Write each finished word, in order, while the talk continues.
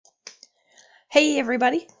Hey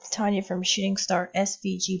everybody, Tanya from Shooting Star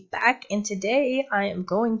SVG back, and today I am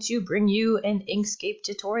going to bring you an Inkscape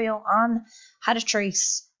tutorial on how to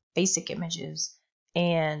trace basic images.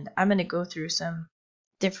 And I'm going to go through some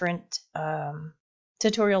different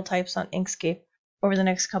tutorial types on Inkscape over the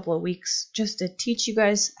next couple of weeks just to teach you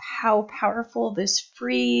guys how powerful this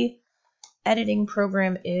free editing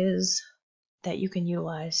program is that you can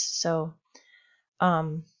utilize. So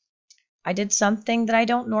I did something that I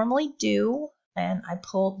don't normally do, and I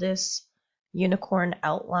pulled this unicorn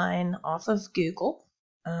outline off of Google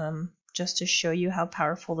just to show you how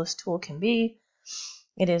powerful this tool can be.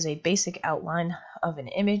 It is a basic outline of an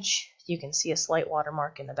image. You can see a slight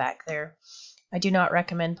watermark in the back there. I do not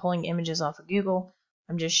recommend pulling images off of Google.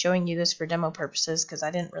 I'm just showing you this for demo purposes because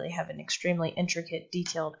I didn't really have an extremely intricate,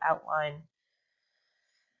 detailed outline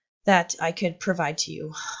that I could provide to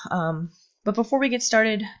you. But before we get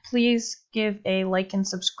started, please give a like and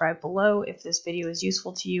subscribe below if this video is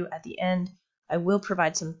useful to you. At the end, I will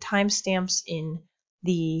provide some timestamps in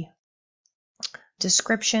the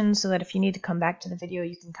description so that if you need to come back to the video,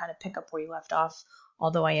 you can kind of pick up where you left off,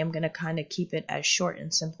 although I am going to kind of keep it as short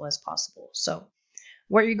and simple as possible. So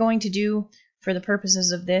what you're going to do for the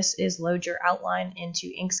purposes of this is load your outline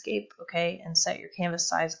into Inkscape, okay, and set your canvas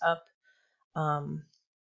size up.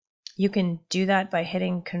 You can do that by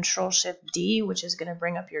hitting Control-Shift-D, which is going to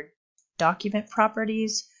bring up your document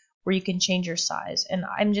properties, where you can change your size. And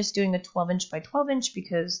I'm just doing a 12-inch by 12-inch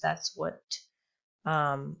because that's what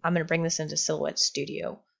I'm going to bring this into Silhouette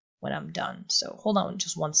Studio when I'm done. So hold on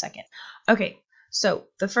just 1 second. Okay, so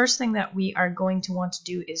the first thing that we are going to want to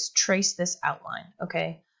do is trace this outline.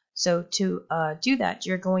 Okay, so to do that,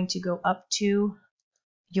 you're going to go up to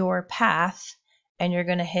your path and you're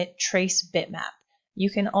going to hit Trace Bitmap. You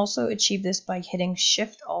can also achieve this by hitting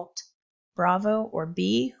Shift-Alt, Bravo, or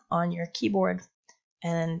B on your keyboard,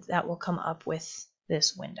 and that will come up with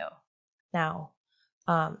this window. Now,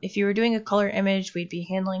 if you were doing a color image, we'd be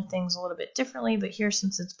handling things a little bit differently, but here,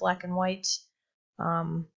 since it's black and white,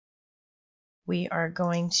 we are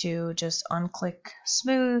going to just unclick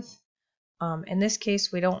Smooth. In this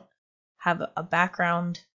case, we don't have a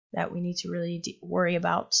background that we need to really worry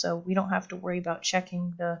about, so we don't have to worry about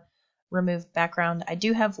checking the remove background. I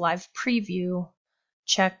do have live preview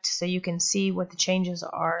checked so you can see what the changes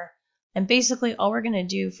are. And basically all we're going to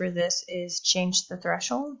do for this is change the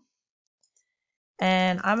threshold.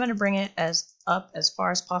 And I'm going to bring it up as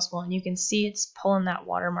far as possible. And you can see it's pulling that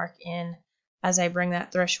watermark in as I bring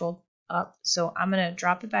that threshold up. So I'm going to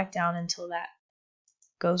drop it back down until that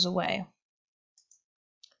goes away.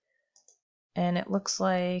 And it looks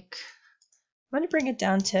like I'm going to bring it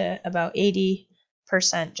down to about 80%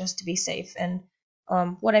 just to be safe. And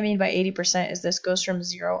what I mean by 80% is this goes from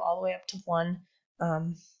 0 all the way up to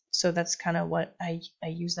 1. So that's kind of what I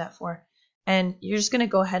use that for. And you're just going to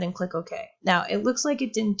go ahead and click OK. Now it looks like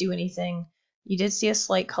it didn't do anything. You did see a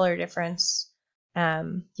slight color difference.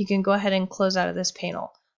 You can go ahead and close out of this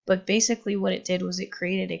panel. But basically what it did was it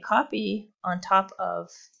created a copy on top of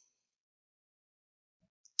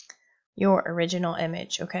your original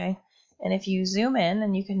image, okay? And if you zoom in,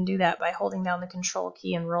 and you can do that by holding down the Control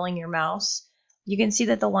key and rolling your mouse, you can see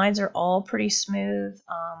that the lines are all pretty smooth.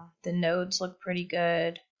 The nodes look pretty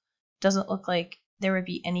good. Doesn't look like there would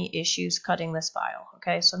be any issues cutting this file.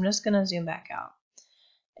 Okay, so I'm just going to zoom back out.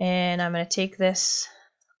 And I'm going to take this,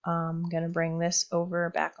 I'm going to bring this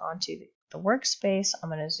over back onto the workspace.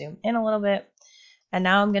 I'm going to zoom in a little bit. And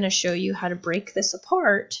now I'm going to show you how to break this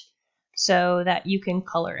apart so that you can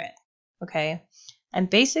color it. Okay. And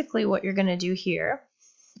basically what you're going to do here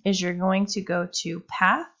is you're going to go to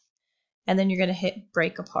Path, and then you're going to hit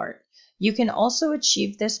Break Apart. You can also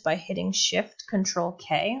achieve this by hitting Shift Control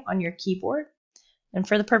K on your keyboard. And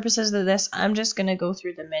for the purposes of this, I'm just going to go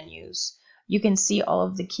through the menus. You can see all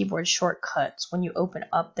of the keyboard shortcuts when you open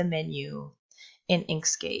up the menu in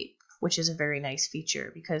Inkscape, which is a very nice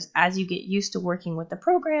feature because as you get used to working with the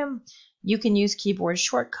program, you can use keyboard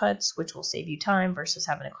shortcuts, which will save you time versus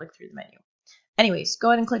having to click through the menu. Anyways, go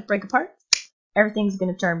ahead and click Break Apart. Everything's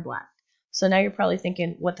going to turn black. So now you're probably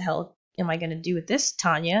thinking, what the hell am I going to do with this,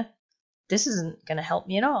 Tanya? This isn't going to help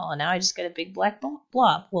me at all. And now I just get a big black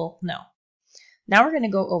blob. Well, no. Now we're going to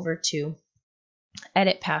go over to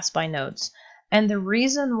Edit Pass by Nodes. And the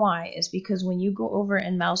reason why is because when you go over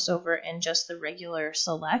and mouse over and just the regular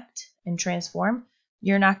select and transform,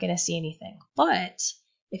 you're not going to see anything. But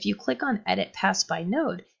if you click on Edit Pass by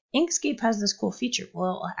Node, Inkscape has this cool feature. Well,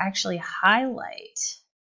 it'll actually highlight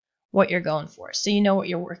what you're going for. So you know what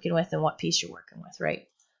you're working with and what piece you're working with, right?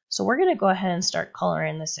 So we're going to go ahead and start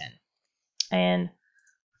coloring this in. And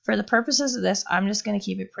for the purposes of this, I'm just going to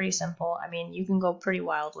keep it pretty simple. I mean, you can go pretty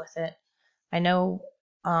wild with it. I know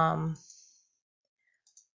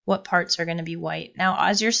what parts are going to be white. Now,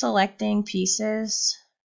 as you're selecting pieces,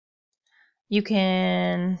 you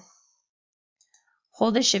can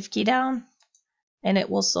hold the shift key down and it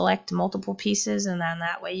will select multiple pieces, and then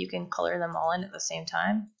that way you can color them all in at the same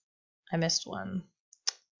time. I missed one.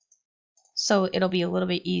 So it'll be a little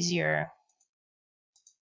bit easier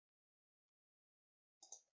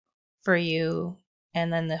for you.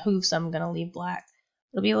 And then the hoofs I'm going to leave black.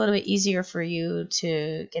 It'll be a little bit easier for you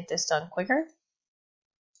to get this done quicker.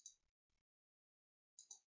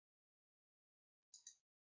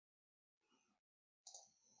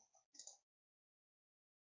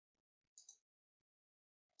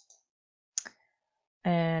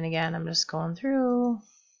 And again, I'm just going through.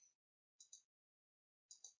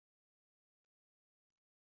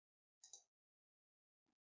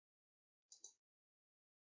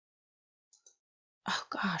 Oh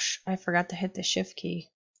gosh, I forgot to hit the shift key.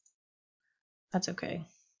 That's okay.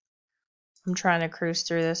 I'm trying to cruise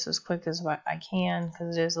through this as quick as I can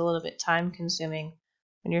because it is a little bit time consuming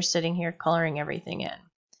when you're sitting here coloring everything in.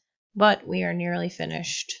 But we are nearly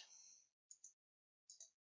finished.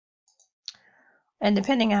 And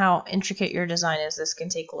depending on how intricate your design is, this can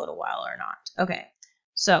take a little while or not. Okay,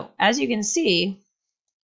 so as you can see,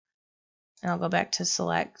 and I'll go back to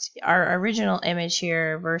select, our original image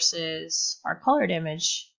here versus our colored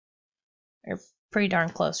image are pretty darn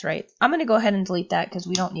close, right? I'm going to go ahead and delete that because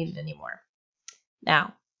we don't need it anymore.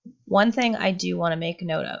 Now, one thing I do want to make a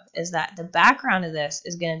note of is that the background of this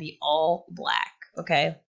is going to be all black,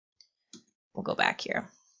 okay? We'll go back here.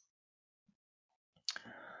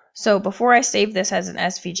 So before I save this as an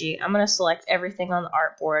SVG, I'm going to select everything on the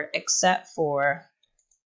artboard except for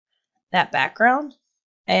that background.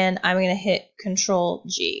 And I'm going to hit Control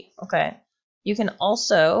G, okay? You can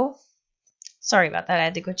also, sorry about that, I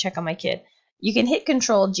had to go check on my kid. You can hit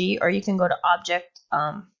Control G or you can go to Object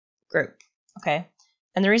Group, okay?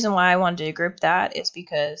 And the reason why I wanted to group that is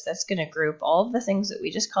because that's going to group all of the things that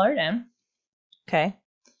we just colored in, okay?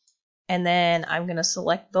 And then I'm going to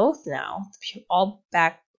select both now,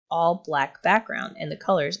 all black background and the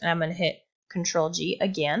colors, and I'm going to hit Control G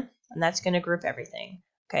again, and that's going to group everything.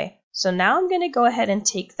 Okay, so now I'm going to go ahead and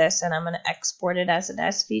take this and I'm going to export it as an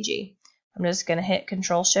SVG. I'm just going to hit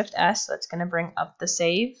Control Shift S, so it's going to bring up the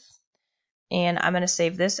save. And I'm going to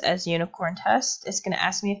save this as Unicorn Test. It's going to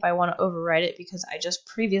ask me if I want to overwrite it because I just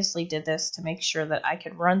previously did this to make sure that I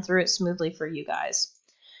could run through it smoothly for you guys.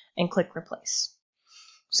 And click Replace.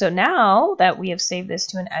 So now that we have saved this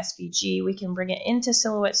to an SVG, we can bring it into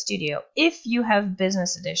Silhouette Studio if you have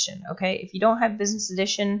Business Edition, okay? If you don't have Business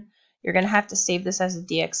Edition, you're going to have to save this as a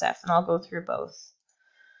DXF, and I'll go through both.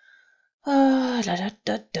 And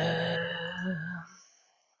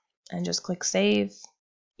just click Save.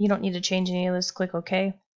 You don't need to change any of this. Click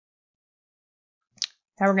OK.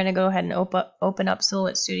 Now we're going to go ahead and open up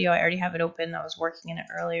Silhouette Studio. I already have it open. I was working in it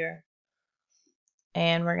earlier.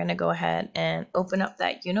 And we're going to go ahead and open up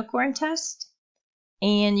that Unicorn Test.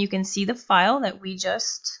 And you can see the file that we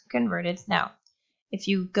just converted. Now, if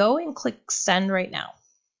you go and click Send right now,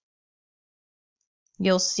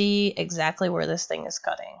 you'll see exactly where this thing is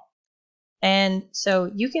cutting. And so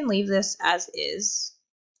you can leave this as is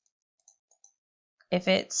if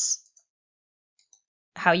it's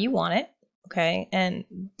how you want it, okay? And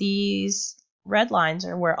these red lines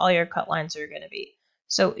are where all your cut lines are going to be.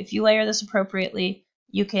 So if you layer this appropriately,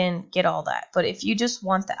 you can get all that. But if you just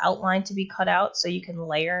want the outline to be cut out so you can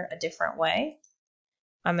layer a different way,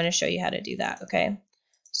 I'm going to show you how to do that, okay?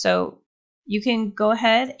 So you can go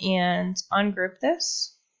ahead and ungroup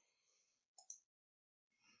this.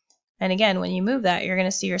 And again, when you move that, you're going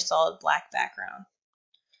to see your solid black background.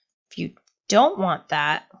 If you don't want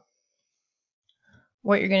that,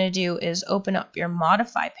 what you're going to do is open up your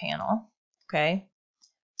Modify panel, okay?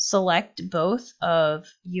 Select both of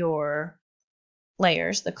your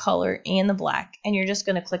layers, the color and the black, and you're just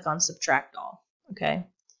going to click on Subtract All, okay?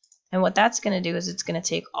 And what that's going to do is it's going to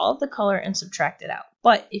take all of the color and subtract it out.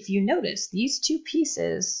 But if you notice, these two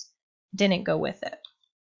pieces didn't go with it.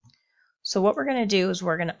 So what we're going to do is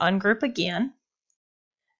we're going to ungroup again,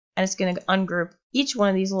 and it's going to ungroup each one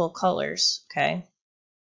of these little colors, okay?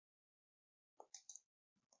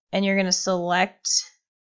 And you're going to select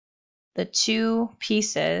the two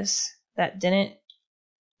pieces that didn't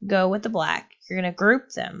go with the black. You're going to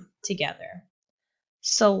group them together.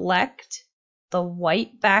 Select the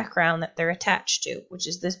white background that they're attached to, which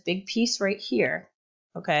is this big piece right here,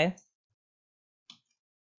 okay?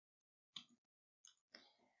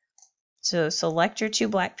 So select your two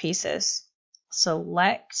black pieces,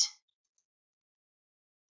 select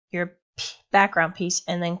your background piece,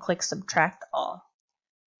 and then click Subtract All.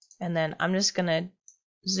 And then I'm just going to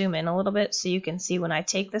zoom in a little bit so you can see when I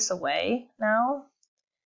take this away now,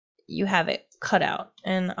 you have it cut out.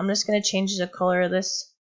 And I'm just going to change the color of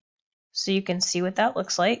this so you can see what that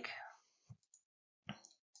looks like.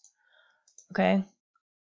 Okay.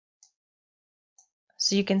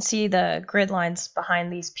 So you can see the grid lines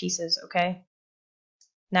behind these pieces, okay?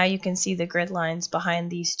 Now you can see the grid lines behind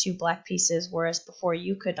these two black pieces, whereas before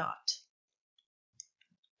you could not.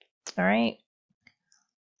 All right.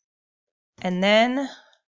 And then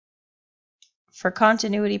for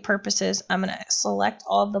continuity purposes, I'm going to select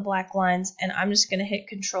all of the black lines and I'm just going to hit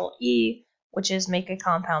Control E, which is make a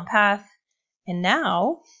compound path. And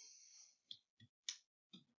now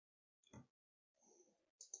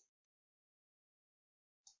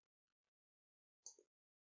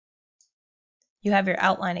you have your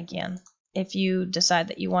outline again if you decide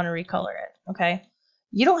that you want to recolor it, okay?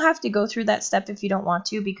 You don't have to go through that step if you don't want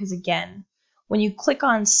to, because again, when you click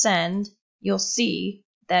on send, you'll see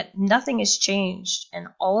that nothing has changed and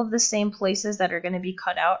all of the same places that are going to be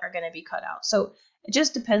cut out are going to be cut out. So it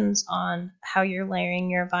just depends on how you're layering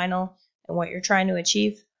your vinyl and what you're trying to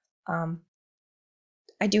achieve.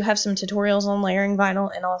 I do have some tutorials on layering vinyl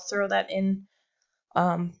and I'll throw that in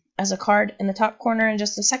as a card in the top corner in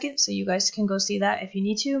just a second, so you guys can go see that if you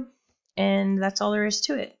need to. And that's all there is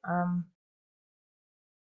to it.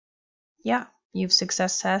 Yeah, you've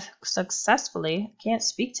successfully, can't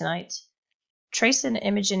speak tonight, traced an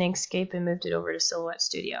image in Inkscape and moved it over to Silhouette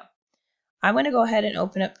Studio. I'm going to go ahead and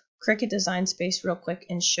open up Cricut Design Space real quick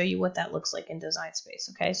and show you what that looks like in Design Space,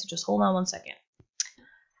 okay? So just hold on one second.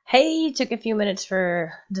 Hey, took a few minutes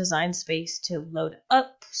for Design Space to load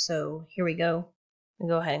up, so here we go. We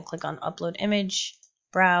go ahead and click on Upload Image,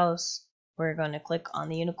 Browse. We're going to click on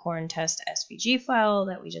the Unicorn Test SVG file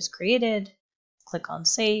that we just created. Click on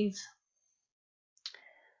Save.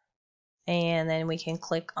 And then we can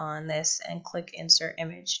click on this and click Insert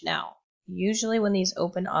Image. Now, usually when these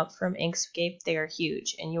open up from Inkscape, they are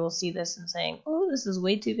huge. And you will see this and saying, oh, this is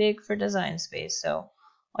way too big for Design Space. So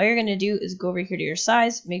all you're going to do is go over here to your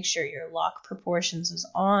size, make sure your lock proportions is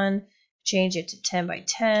on, change it to 10 by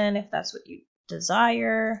 10 if that's what you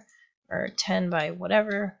desire, or 10 by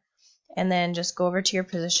whatever, and then just go over to your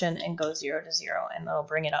position and go 0 to 0, and that'll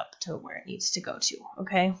bring it up to where it needs to go to,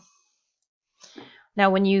 okay? Now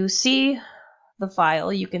when you see the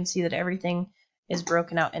file, you can see that everything is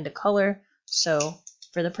broken out into color. So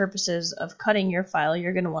for the purposes of cutting your file,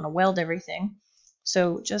 you're going to want to weld everything.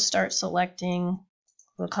 So just start selecting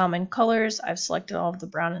the common colors. I've selected all of the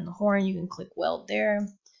brown and the horn. You can click weld there.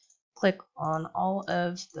 Click on all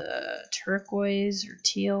of the turquoise or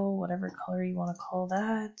teal, whatever color you want to call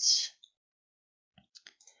that.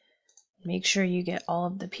 Make sure you get all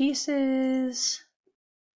of the pieces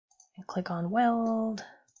and click on weld.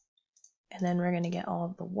 And then we're going to get all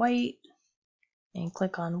of the white and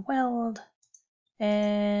click on weld.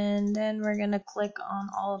 And then we're going to click on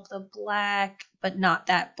all of the black, but not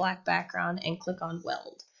that black background, and click on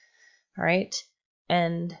weld. All right.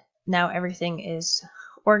 And now everything is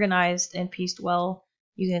organized and pieced well.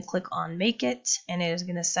 You can click on make it and it is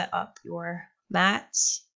going to set up your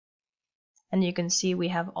mats. And you can see we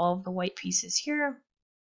have all of the white pieces here,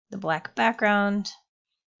 the black background,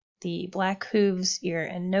 the black hooves, ear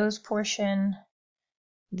and nose portion,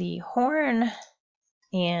 the horn,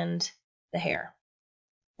 and the hair.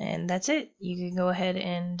 And that's it. You can go ahead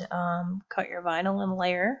and cut your vinyl and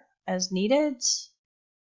layer as needed.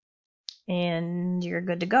 And you're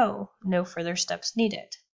good to go. No further steps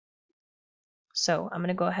needed. So I'm going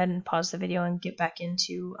to go ahead and pause the video and get back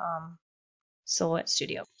into Silhouette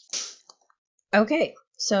Studio. Okay,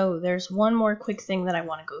 so there's one more quick thing that I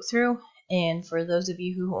want to go through. And for those of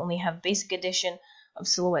you who only have basic edition of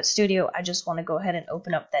Silhouette Studio, I just want to go ahead and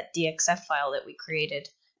open up that DXF file that we created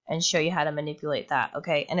and show you how to manipulate that,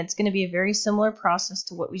 okay? And it's going to be a very similar process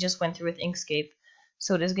to what we just went through with Inkscape.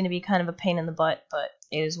 So it is going to be kind of a pain in the butt, but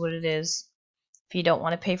it is what it is. If you don't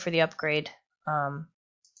want to pay for the upgrade,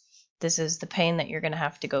 this is the pain that you're going to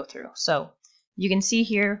have to go through. So you can see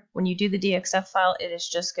here, when you do the DXF file, it is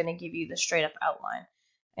just going to give you the straight up outline.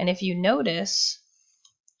 And if you notice,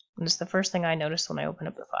 and this is the first thing I noticed when I opened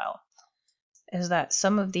up the file, is that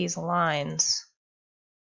some of these lines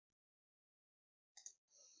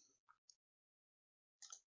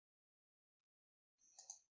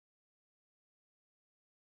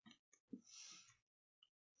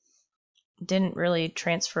didn't really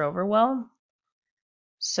transfer over well.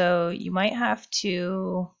 So you might have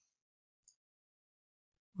to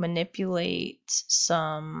manipulate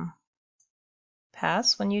some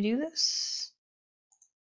paths when you do this.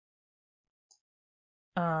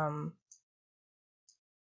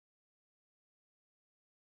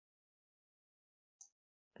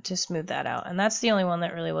 to smooth that out. And that's the only one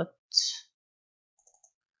that really looked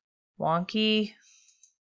wonky.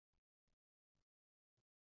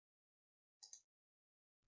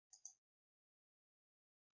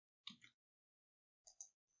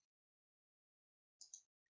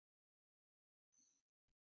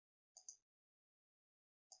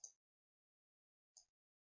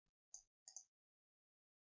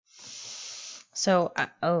 So,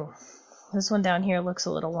 oh, this one down here looks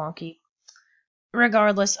a little wonky.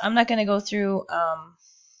 Regardless, I'm not going to go through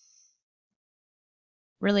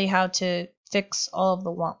really how to fix all of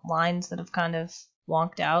the lines that have kind of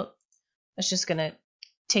wonked out. That's just going to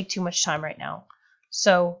take too much time right now.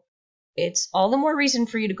 So it's all the more reason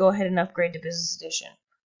for you to go ahead and upgrade to Business Edition.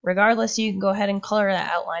 Regardless, you can go ahead and color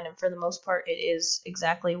that outline, and for the most part, it is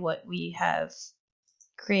exactly what we have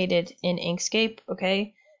created in Inkscape,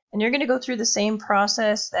 okay? And you're going to go through the same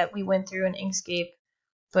process that we went through in Inkscape,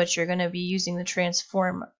 but you're going to be using the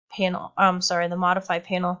transform panel, the modify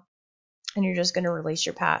panel, and you're just going to release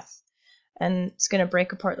your path. And it's going to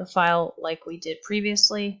break apart the file like we did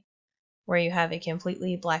previously, where you have a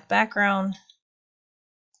completely black background,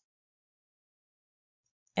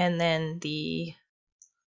 and then the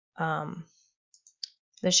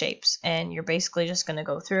shapes. And you're basically just going to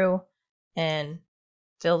go through and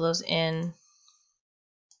fill those in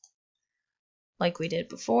like we did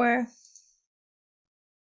before,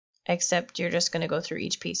 except you're just going to go through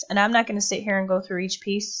each piece. And I'm not going to sit here and go through each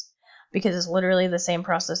piece because it's literally the same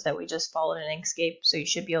process that we just followed in Inkscape, so you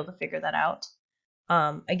should be able to figure that out.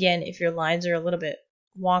 Again, if your lines are a little bit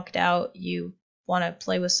wonked out, you want to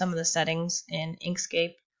play with some of the settings in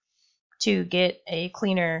Inkscape to get a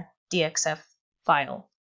cleaner DXF file.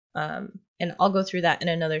 And I'll go through that in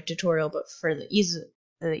another tutorial, but for the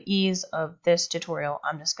ease of this tutorial,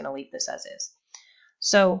 I'm just going to leave this as is.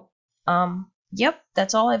 So, yep,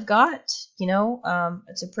 that's all I've got. You know,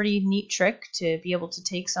 it's a pretty neat trick to be able to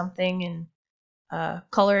take something and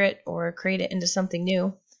color it or create it into something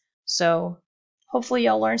new. So hopefully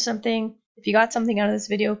y'all learned something. If you got something out of this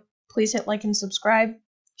video, please hit like and subscribe.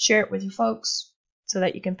 Share it with your folks so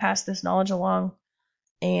that you can pass this knowledge along.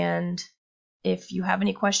 And if you have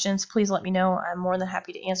any questions, please let me know. I'm more than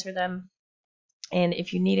happy to answer them. And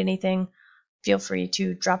if you need anything, feel free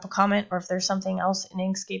to drop a comment, or if there's something else in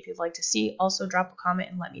Inkscape you'd like to see, also drop a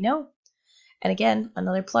comment and let me know. And again,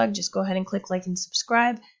 another plug, just go ahead and click like and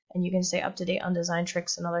subscribe, and you can stay up to date on design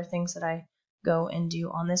tricks and other things that I go and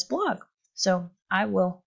do on this blog. So I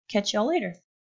will catch y'all later.